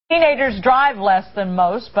Teenagers drive less than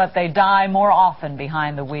most, but they die more often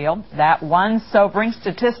behind the wheel. That one sobering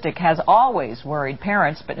statistic has always worried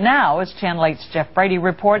parents, but now, as Channel 8's Jeff Brady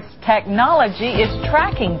reports, technology is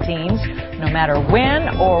tracking teens no matter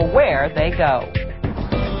when or where they go.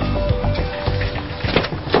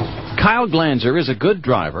 Kyle Glanzer is a good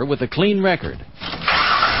driver with a clean record.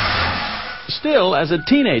 Still, as a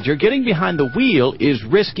teenager, getting behind the wheel is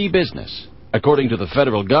risky business. According to the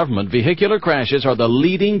federal government, vehicular crashes are the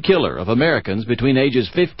leading killer of Americans between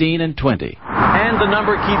ages 15 and 20. And the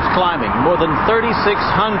number keeps climbing. More than 3,600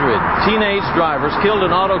 teenage drivers killed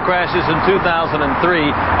in auto crashes in 2003.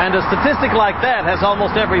 And a statistic like that has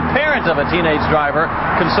almost every parent of a teenage driver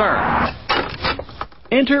concerned.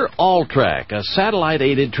 Enter Alltrack, a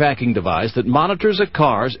satellite-aided tracking device that monitors a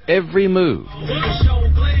car's every move.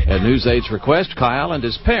 At News 8's request, Kyle and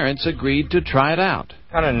his parents agreed to try it out.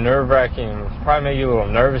 Kind of nerve-wracking. Probably made you a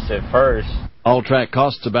little nervous at first. Alltrack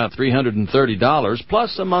costs about $330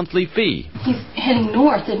 plus a monthly fee. He's heading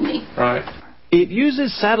north, isn't he? Right. It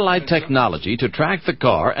uses satellite technology to track the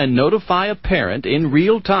car and notify a parent in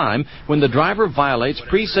real time when the driver violates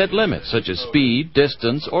preset limits such as speed,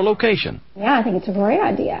 distance, or location. Yeah, I think it's a great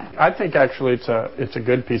idea. I think actually it's a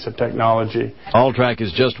good piece of technology. Alltrack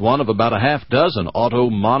is just one of about a half dozen auto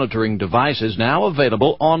monitoring devices now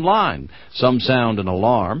available online. Some sound an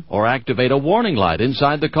alarm or activate a warning light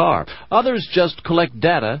inside the car. Others just collect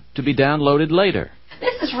data to be downloaded later.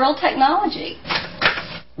 This is real technology.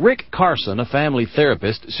 Rick Carson, a family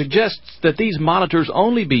therapist, suggests that these monitors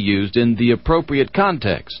only be used in the appropriate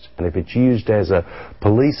context. And if it's used as a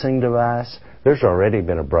policing device, there's already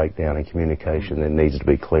been a breakdown in communication that needs to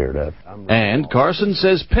be cleared up. And Carson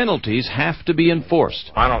says penalties have to be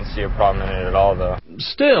enforced. I don't see a problem in it at all, though.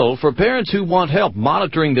 Still, for parents who want help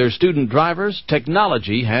monitoring their student drivers,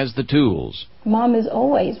 technology has the tools. Mom is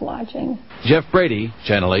always watching. Jeff Brady,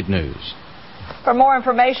 Channel 8 News. For more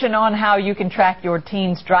information on how you can track your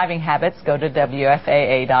teens' driving habits, go to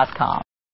WFAA.com.